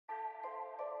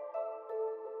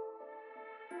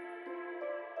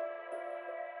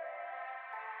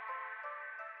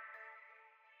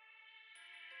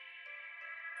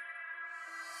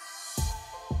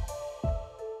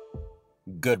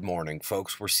Good morning,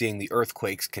 folks. We're seeing the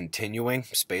earthquakes continuing,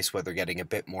 space weather getting a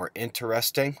bit more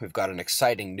interesting. We've got an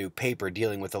exciting new paper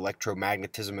dealing with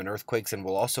electromagnetism and earthquakes, and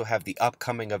we'll also have the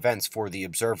upcoming events for the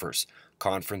observers.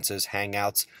 Conferences,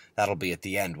 hangouts, that'll be at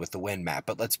the end with the WindMap.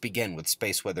 But let's begin with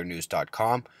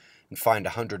spaceweathernews.com and find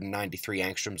 193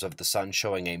 angstroms of the sun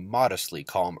showing a modestly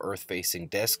calm Earth-facing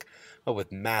disk, but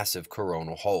with massive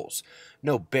coronal holes.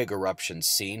 No big eruptions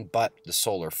seen, but the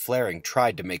solar flaring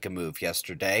tried to make a move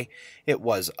yesterday. It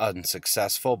was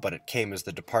unsuccessful, but it came as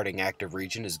the departing active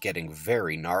region is getting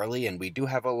very gnarly, and we do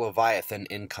have a Leviathan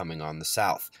incoming on the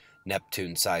south.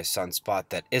 Neptune-sized sunspot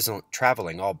that isn't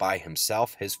traveling all by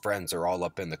himself. His friends are all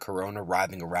up in the corona,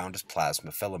 writhing around as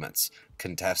plasma filaments.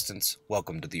 Contestants,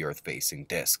 welcome to the Earth-facing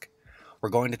disk. We're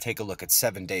going to take a look at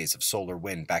 7 days of solar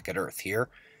wind back at Earth here.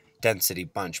 Density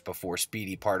bunch before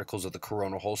speedy particles of the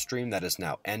coronal hole stream that has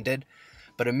now ended.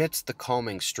 But amidst the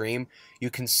calming stream, you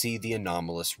can see the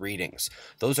anomalous readings.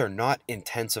 Those are not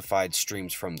intensified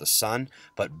streams from the sun,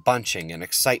 but bunching and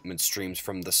excitement streams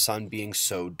from the sun being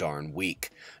so darn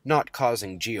weak. Not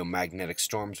causing geomagnetic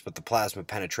storms, but the plasma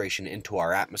penetration into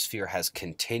our atmosphere has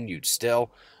continued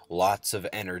still. Lots of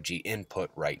energy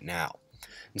input right now.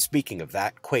 And speaking of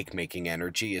that, quake-making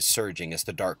energy is surging as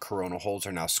the dark coronal holes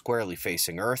are now squarely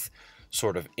facing Earth,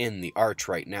 sort of in the arch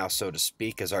right now, so to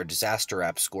speak, as our disaster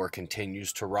app score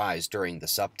continues to rise during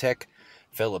this uptick.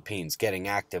 Philippines getting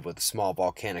active with a small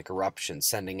volcanic eruption,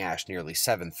 sending ash nearly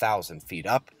 7,000 feet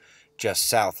up. Just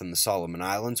south in the Solomon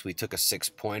Islands, we took a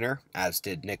 6-pointer, as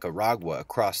did Nicaragua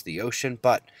across the ocean,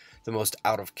 but the most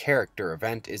out-of-character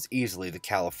event is easily the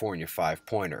California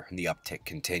 5-pointer, and the uptick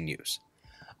continues.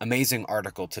 Amazing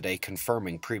article today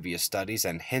confirming previous studies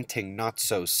and hinting not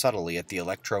so subtly at the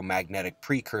electromagnetic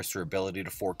precursor ability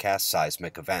to forecast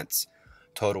seismic events.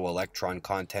 Total electron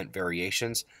content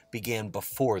variations began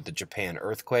before the Japan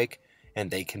earthquake, and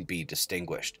they can be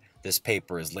distinguished. This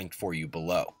paper is linked for you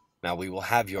below. Now we will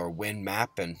have your wind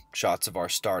map and shots of our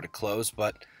star to close,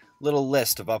 but little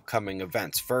list of upcoming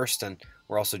events first, and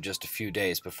we're also just a few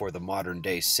days before the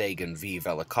modern-day Sagan v.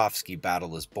 Velikovsky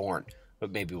battle is born.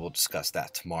 But maybe we'll discuss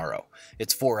that tomorrow.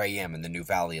 It's 4 a.m. in the new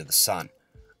Valley of the Sun.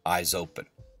 Eyes open,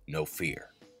 no fear.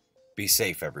 Be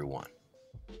safe, everyone.